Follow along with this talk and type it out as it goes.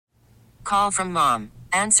Call from mom.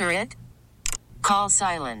 Answer it. Call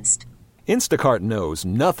silenced. Instacart knows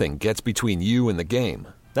nothing gets between you and the game.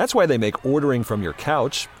 That's why they make ordering from your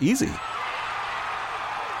couch easy.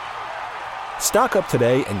 Stock up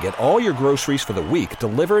today and get all your groceries for the week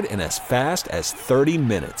delivered in as fast as 30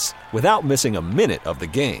 minutes without missing a minute of the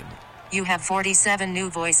game. You have 47 new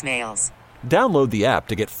voicemails. Download the app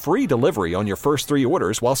to get free delivery on your first 3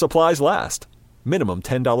 orders while supplies last. Minimum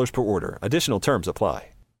 $10 per order. Additional terms apply.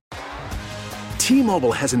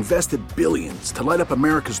 T-Mobile has invested billions to light up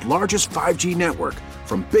America's largest 5G network,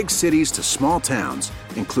 from big cities to small towns,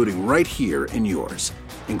 including right here in yours.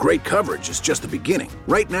 And great coverage is just the beginning.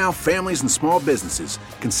 Right now, families and small businesses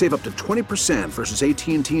can save up to 20% versus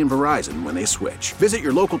AT&T and Verizon when they switch. Visit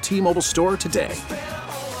your local T-Mobile store today.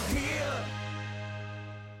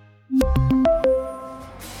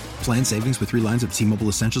 Plan savings with 3 lines of T-Mobile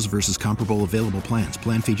Essentials versus comparable available plans.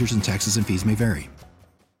 Plan features and taxes and fees may vary.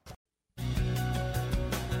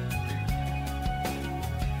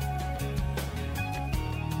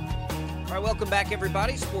 All right, welcome back,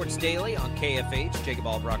 everybody. Sports Daily on KFH. Jacob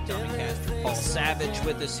Albrock, Tommy Castro, Paul Savage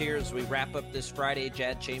with us here as we wrap up this Friday.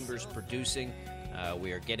 Jad Chambers producing.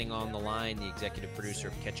 We are getting on the line the executive producer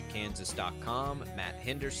of CatchItKansas.com, Matt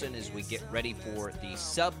Henderson, as we get ready for the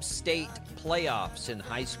sub-state playoffs in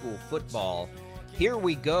high school football. Here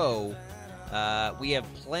we go. We have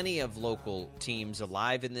plenty of local teams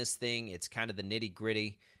alive in this thing. It's kind of the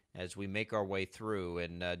nitty-gritty as we make our way through.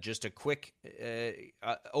 And just a quick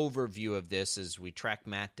overview of this as we track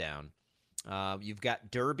Matt down. You've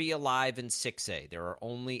got Derby alive in 6A. They're our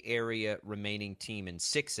only area remaining team in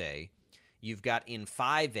 6A. You've got in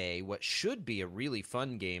 5A what should be a really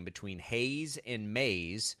fun game between Hayes and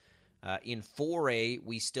Mays. In 4A,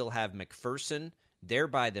 we still have McPherson. They're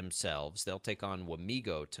by themselves. They'll take on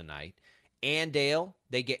Wamego tonight. Andale,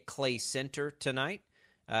 they get Clay Center tonight.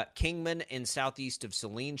 Kingman and southeast of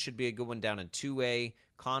Saline should be a good one down in 2A.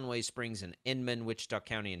 Conway Springs and Inman, Wichita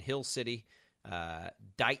County and Hill City.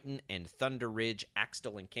 Dighton and Thunder Ridge,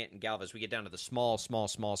 Axtell and Canton Galvez. We get down to the small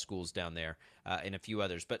schools down there and a few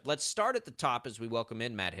others. But let's start at the top as we welcome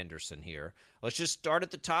in Matt Henderson here. Let's just start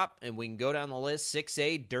at the top, and we can go down the list.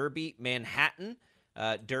 6A, Derby, Manhattan.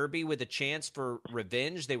 Derby with a chance for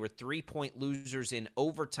revenge. They were 3-point losers in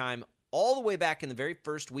overtime all the way back in the very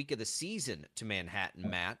first week of the season to Manhattan,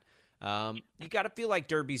 Matt. You got to feel like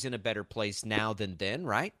Derby's in a better place now than then,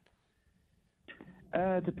 right?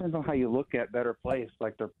 It depends on how you look at better place.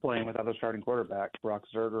 Like, they're playing without their starting quarterback. Brock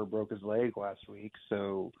Zerger broke his leg last week,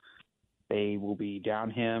 so they will be down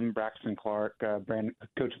him. Braxton Clark,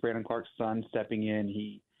 Coach Brandon Clark's son, stepping in.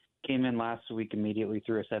 He came in last week, immediately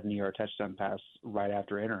threw a 70-yard touchdown pass right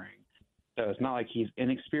after entering. So it's not like he's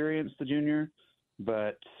inexperienced, the junior,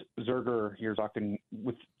 but Zerger, you're talking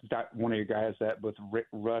with that one of your guys that both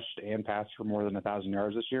rushed and passed for more than 1,000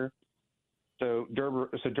 yards this year. So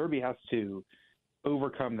Derby has to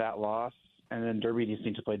overcome that loss, and then Derby just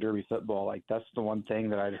needs to play Derby football. Like, that's the one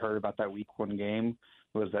thing that I'd heard about that week 1 game,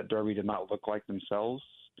 was that Derby did not look like themselves.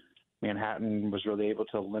 Manhattan was really able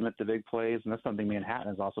to limit the big plays, and that's something Manhattan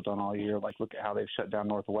has also done all year. Like, look at how they've shut down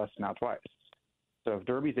Northwest now twice. So if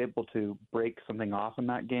Derby's able to break something off in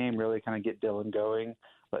that game, really kind of get Dylan going,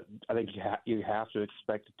 but I think you have to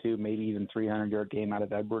expect a 2, maybe even 300-yard game out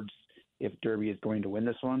of Edwards if Derby is going to win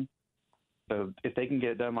this one. So if they can get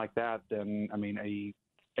it done like that, then, I mean,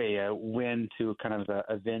 a win to kind of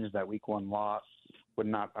avenge that week 1 loss I would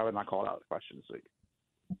not call it out of the question this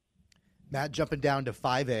week. Matt, jumping down to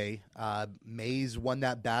 5A, Mays won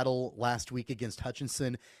that battle last week against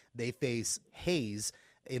Hutchinson. They face Hayes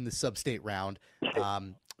in the sub-state round.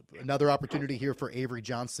 Another opportunity here for Avery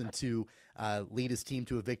Johnson to lead his team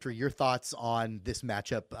to a victory. Your thoughts on this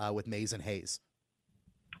matchup with Mays and Hayes?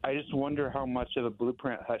 I just wonder how much of a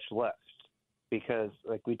blueprint Hutch left. Because,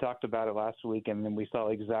 like, we talked about it last week, and then we saw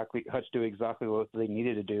Hutch do exactly what they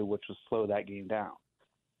needed to do, which was slow that game down.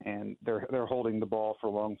 And they're holding the ball for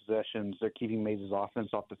long possessions. They're keeping Mays'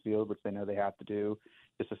 offense off the field, which they know they have to do,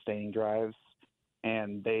 to sustaining drives.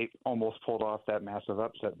 And they almost pulled off that massive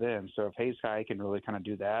upset then. So if Hayes High can really kind of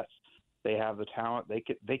do that, they have the talent.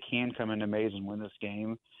 They can come into Mays and win this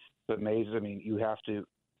game. But Mays, I mean, you have to.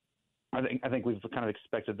 I think we've kind of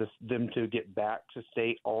expected them to get back to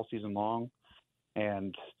state all season long.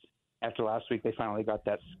 And after last week, they finally got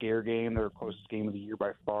that scare game, their closest game of the year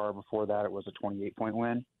by far. Before that, it was a 28-point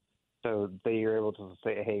win. So they are able to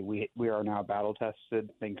say, hey, we are now battle-tested.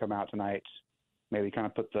 They can come out tonight, maybe kind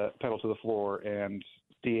of put the pedal to the floor and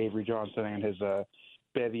see Avery Johnson and his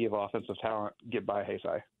bevy of offensive talent get by Hayes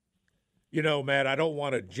High. You know, Matt, I don't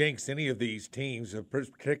want to jinx any of these teams,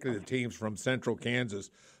 particularly the teams from Central Kansas,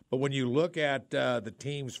 But when you look at the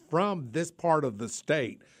teams from this part of the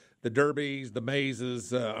state, the Derbies, the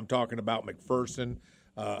Mazes, I'm talking about McPherson,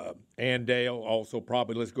 Andale, also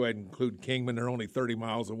probably let's go ahead and include Kingman. They're only 30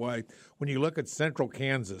 miles away. When you look at Central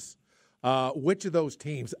Kansas, which of those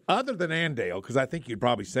teams, other than Andale, because I think you'd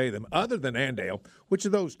probably say them, other than Andale, which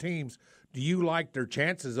of those teams do you like their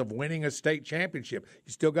chances of winning a state championship?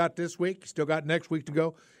 You still got this week, you still got next week to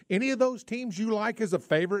go. Any of those teams you like as a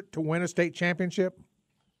favorite to win a state championship?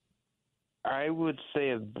 I would say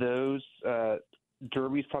of those,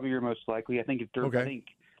 Derby's probably your most likely. I think if Derby, Okay. I think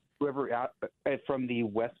whoever out from the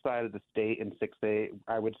west side of the state in 6A,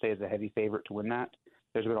 I would say is a heavy favorite to win that.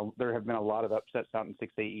 There have been a lot of upsets out in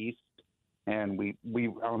 6A East, and I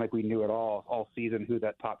don't think we knew at all season who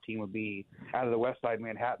that top team would be. Out of the west side,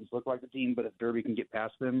 Manhattans look like the team, but if Derby can get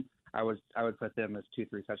past them, I would put them as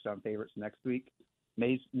 2-3 touchdown favorites next week.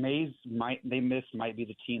 Mays might be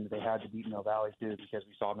the team that they had to beat Mill Valley too, because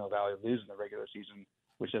we saw Mill Valley lose in the regular season,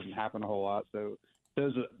 which doesn't happen a whole lot. So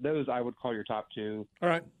those I would call your top two. All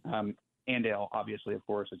right. Andale, obviously, of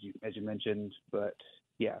course, as you mentioned, but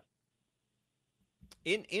yeah.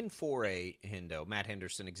 In 4A, Hendo, Matt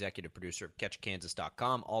Henderson, executive producer of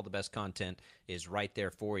CatchKansas.com. All the best content is right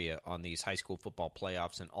there for you on these high school football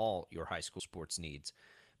playoffs and all your high school sports needs.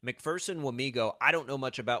 McPherson, Wamego, I don't know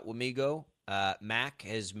much about Wamego. Mac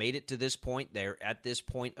has made it to this point. They're at this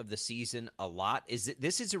point of the season a lot.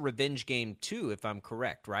 This is a revenge game, too, if I'm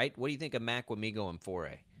correct, right? What do you think of Mac, Wamego, and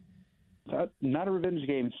 4A? Not a revenge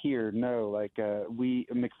game here, no.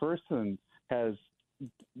 McPherson has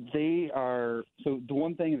 – they are – so the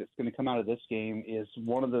one thing that's going to come out of this game is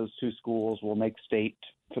one of those two schools will make state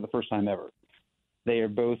for the first time ever. They are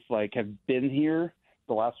both, have been here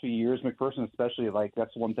the last few years. McPherson especially,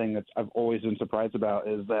 that's one thing that I've always been surprised about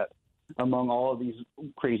is that among all of these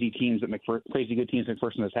crazy teams crazy good teams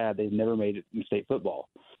McPherson has had, they've never made it in state football.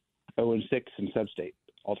 0-6 in sub-state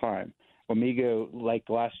all time. Wamego,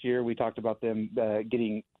 last year, we talked about them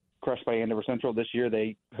getting crushed by Andover Central. This year,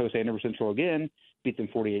 they host Andover Central again, beat them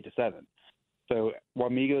 48-7. So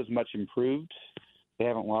Wamego is much improved. They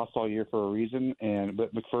haven't lost all year for a reason,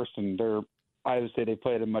 but McPherson, I would say they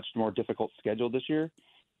played a much more difficult schedule this year.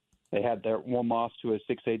 They had their one loss to a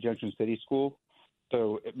 6A Junction City school.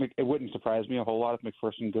 So it wouldn't surprise me a whole lot if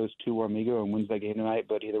McPherson goes to Wamego and wins that game tonight.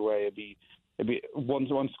 But either way, it'd be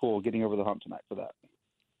one school getting over the hump tonight for that.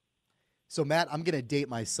 So, Matt, I'm going to date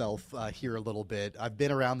myself here a little bit. I've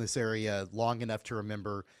been around this area long enough to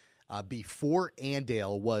remember before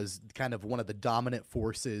Andale was kind of one of the dominant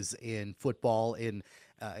forces in football in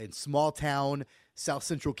small town South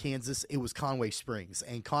Central Kansas. It was Conway Springs,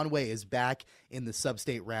 and Conway is back in the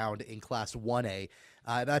sub-state round in Class 1A.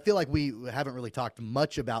 And I feel like we haven't really talked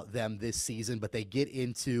much about them this season, but they get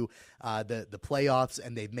into the playoffs,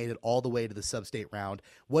 and they've made it all the way to the sub-state round.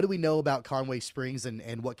 What do we know about Conway Springs,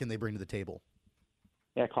 and what can they bring to the table?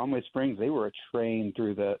 Yeah, Conway Springs, they were a train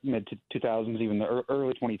through the mid-2000s, even the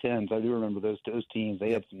early 2010s. I do remember those teams.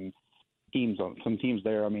 They had some teams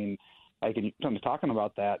there. I mean, talking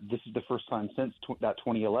about that, this is the first time since that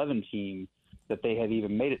 2011 team that they have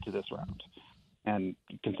even made it to this round. And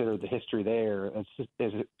consider the history there.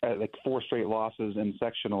 It's 4 straight losses in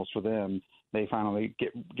sectionals for them. They finally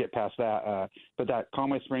get past that. But that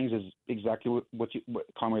Conway Springs is exactly what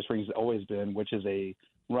Conway Springs has always been, which is a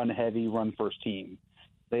run-heavy, run-first team.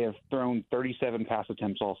 They have thrown 37 pass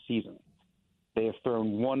attempts all season. They have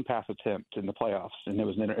thrown 1 pass attempt in the playoffs, and it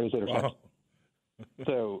was interception. Wow.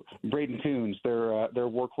 So Braden Coons, their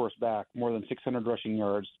workhorse back, more than 600 rushing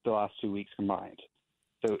yards the last 2 weeks combined.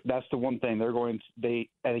 So that's the one thing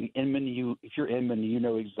I think Inman, if you're Inman, you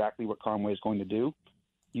know exactly what Conway is going to do.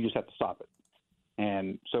 You just have to stop it.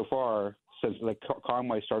 And so far, since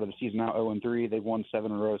Conway started the season out 0-3, they've won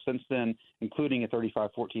 7 in a row since then, including a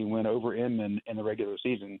 35-14 win over Inman in the regular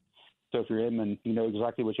season. So if you're Inman, you know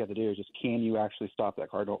exactly what you have to do is just, can you actually stop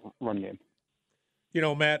that Cardinal run game? You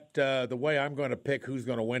know, Matt, the way I'm going to pick who's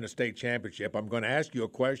going to win a state championship, I'm going to ask you a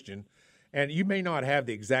question. And you may not have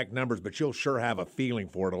the exact numbers, but you'll sure have a feeling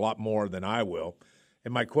for it a lot more than I will.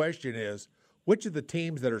 And my question is, which of the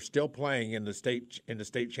teams that are still playing in the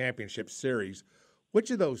state championship series,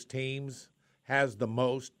 which of those teams has the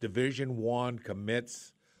most Division I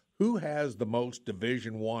commits? Who has the most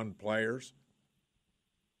Division I players?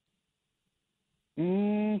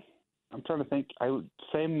 I'm trying to think. I would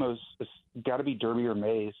say it's got to be Derby or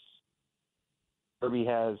Mays. Derby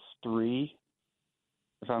has 3.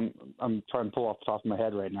 If I'm trying to pull off the top of my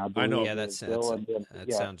head right now. I know. Yeah, that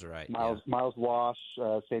sounds right. Miles Wash,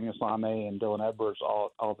 Samuel Slame, and Dylan Edwards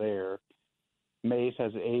all there. Mays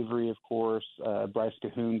has Avery, of course. Bryce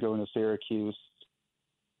Cahoon going to Syracuse.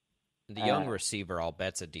 The young receiver, I'll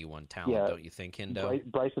bet's a D1 talent, don't you think, Hendo?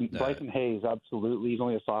 Bryson Hayes, absolutely. He's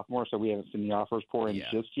only a sophomore, so we haven't seen the offers for him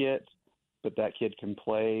just yet. But that kid can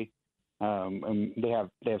play, and they have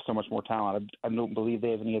so much more talent. I don't believe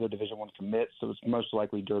they have any other Division I commits, so it's most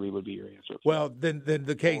likely Derby would be your answer. Well, then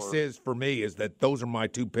the case is for me is that those are my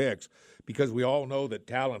two picks because we all know that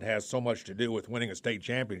talent has so much to do with winning a state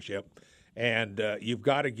championship. And you've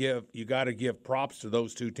got to give props to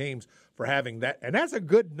those two teams for having that, and that's a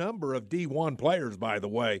good number of D1 players, by the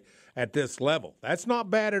way, at this level. That's not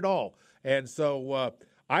bad at all. And so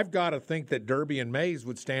I've got to think that Derby and Mays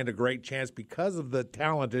would stand a great chance because of the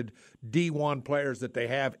talented D1 players that they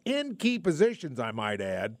have in key positions. I might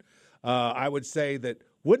add, I would say that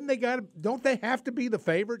don't they have to be the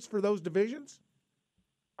favorites for those divisions?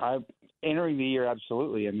 Entering the year,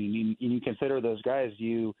 absolutely. I mean, you consider those guys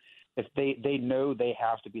if they know they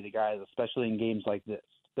have to be the guys, especially in games like this.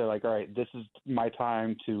 They're like, all right, this is my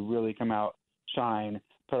time to really come out, shine,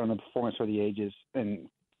 put on a performance for the ages, and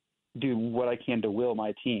do what I can to will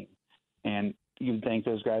my team. And you thank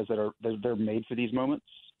those guys they're made for these moments.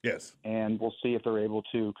 Yes. And we'll see if they're able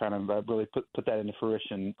to kind of really put that into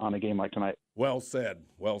fruition on a game like tonight. Well said.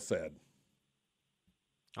 Well said.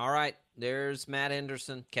 All right, there's Matt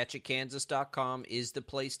Henderson. CatchItKansas.com is the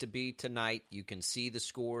place to be tonight. You can see the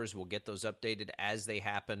scores. We'll get those updated as they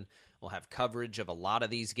happen. We'll have coverage of a lot of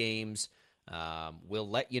these games. We'll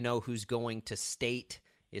let you know who's going to state.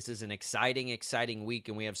 This is an exciting week,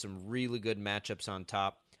 and we have some really good matchups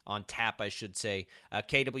on tap, I should say.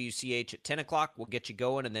 KWCH at 10 o'clock. We'll get you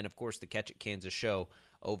going, and then, of course, the Catch It Kansas show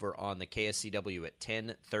over on the KSCW at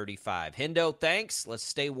 10:35. Hendo, thanks. Let's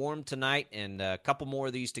stay warm tonight, and a couple more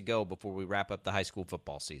of these to go before we wrap up the high school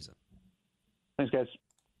football season. Thanks, guys.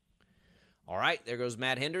 All right, there goes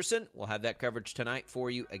Matt Henderson. We'll have that coverage tonight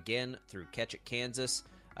for you again through Catch It Kansas.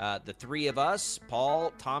 The three of us,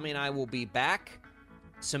 Paul, Tommy, and I will be back.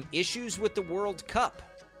 Some issues with the World Cup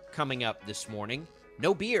coming up this morning.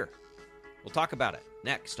 No beer. We'll talk about it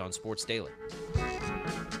next on Sports Daily.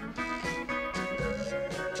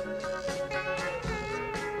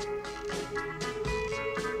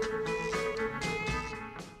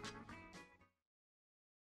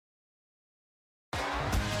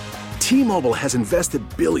 T-Mobile has invested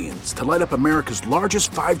billions to light up America's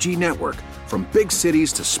largest 5G network, from big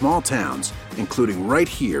cities to small towns, including right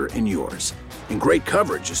here in yours. And great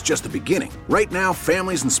coverage is just the beginning. Right now,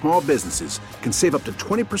 families and small businesses can save up to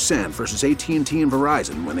 20% versus AT&T and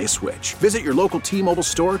Verizon when they switch. Visit your local T-Mobile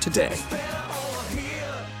store today.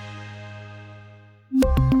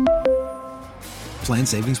 Plan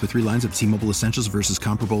savings with 3 lines of T-Mobile Essentials versus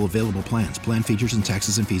comparable available plans. Plan features and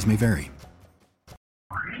taxes and fees may vary.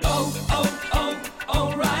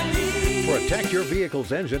 Protect your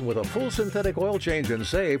vehicle's engine with a full synthetic oil change and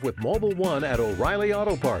save with Mobil 1 at O'Reilly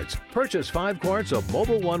Auto Parts. Purchase 5 quarts of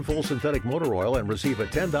Mobil 1 full synthetic motor oil and receive a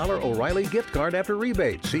 $10 O'Reilly gift card after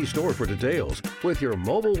rebate. See store for details. With your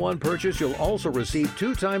Mobil 1 purchase, you'll also receive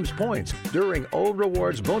 2 times points during O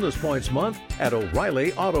Rewards Bonus Points Month at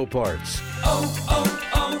O'Reilly Auto Parts.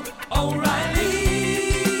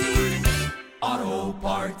 O'Reilly Auto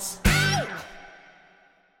Parts.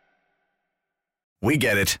 We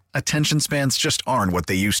get it. Attention spans just aren't what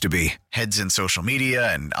they used to be. Heads in social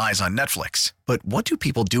media and eyes on Netflix. But what do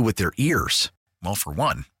people do with their ears? Well, for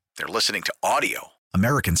one, they're listening to audio.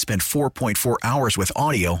 Americans spend 4.4 hours with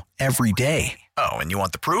audio every day. Oh, and you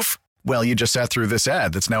want the proof? Well, you just sat through this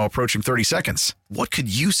ad that's now approaching 30 seconds. What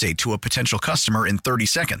could you say to a potential customer in 30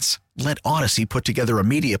 seconds? Let Odyssey put together a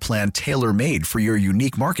media plan tailor-made for your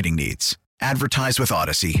unique marketing needs. Advertise with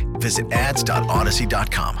Odyssey. Visit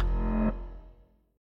ads.odyssey.com.